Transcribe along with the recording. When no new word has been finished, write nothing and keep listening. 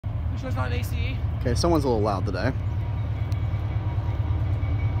Which one's not an ACE? Okay, someone's a little loud today.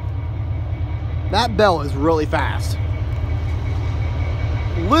 That bell is really fast.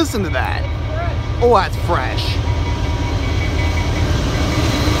 Listen to that. Oh, that's fresh.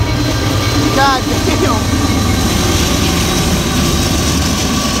 God damn.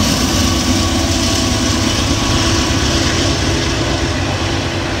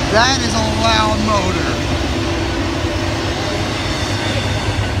 That is a loud motor.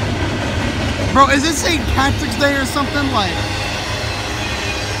 Bro, is it St. Patrick's Day or something? Like,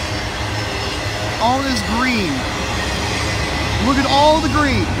 all this green. Look at all the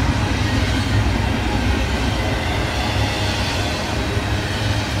green.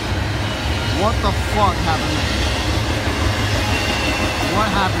 What the fuck happened there? What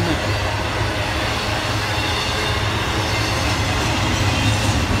happened there?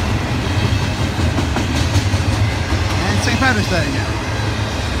 And St. Patrick's Day again.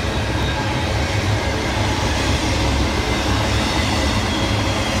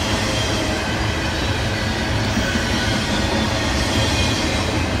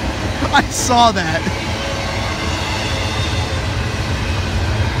 I saw that.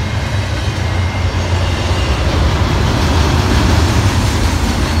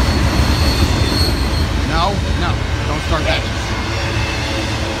 No, don't start that.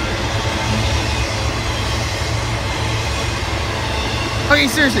 Okay,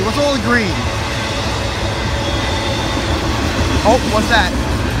 seriously, what's all the green? Oh, what's that?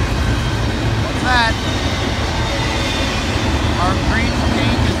 What's that? Our green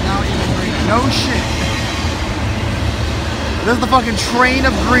paint is now even green. No shit. This is the fucking train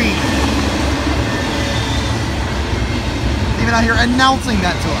of green. Even out here announcing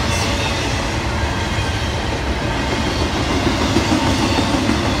that to us.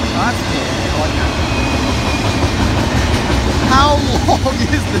 That's cool. I like that. How long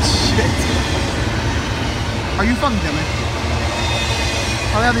is this shit? Are you fucking kidding me?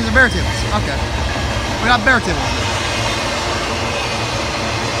 Oh yeah, these are baretables. Okay. We got baretables.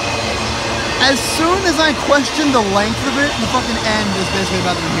 As soon as I question the length of it, the fucking end is basically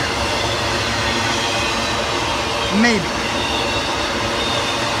about to be here. Maybe.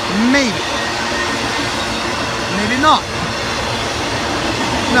 Maybe. Maybe not.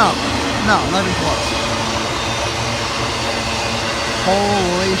 No, not even close.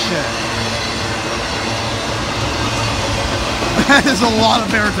 Holy shit. That is a lot of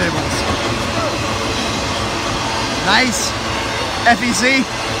baretables. Nice. FEC.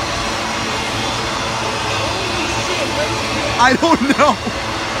 I don't know.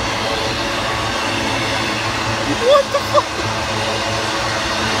 What the fuck?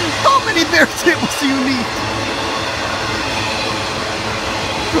 How many baretables do you need?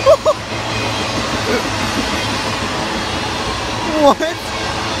 What?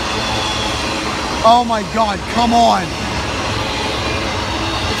 Oh my god, come on.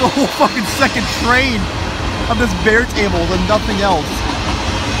 It's a whole fucking second train of this baretables and nothing else.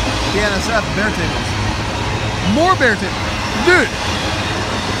 The NSF baretables. More baretables. Dude!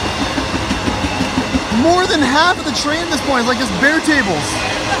 More than half of the train at this point is like just baretables.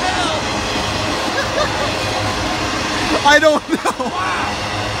 I don't know.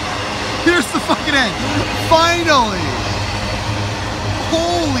 Here's the fucking end. Finally!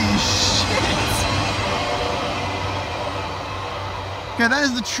 Holy shit! Okay, that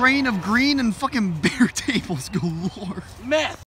is the train of green and fucking baretables galore. Meth!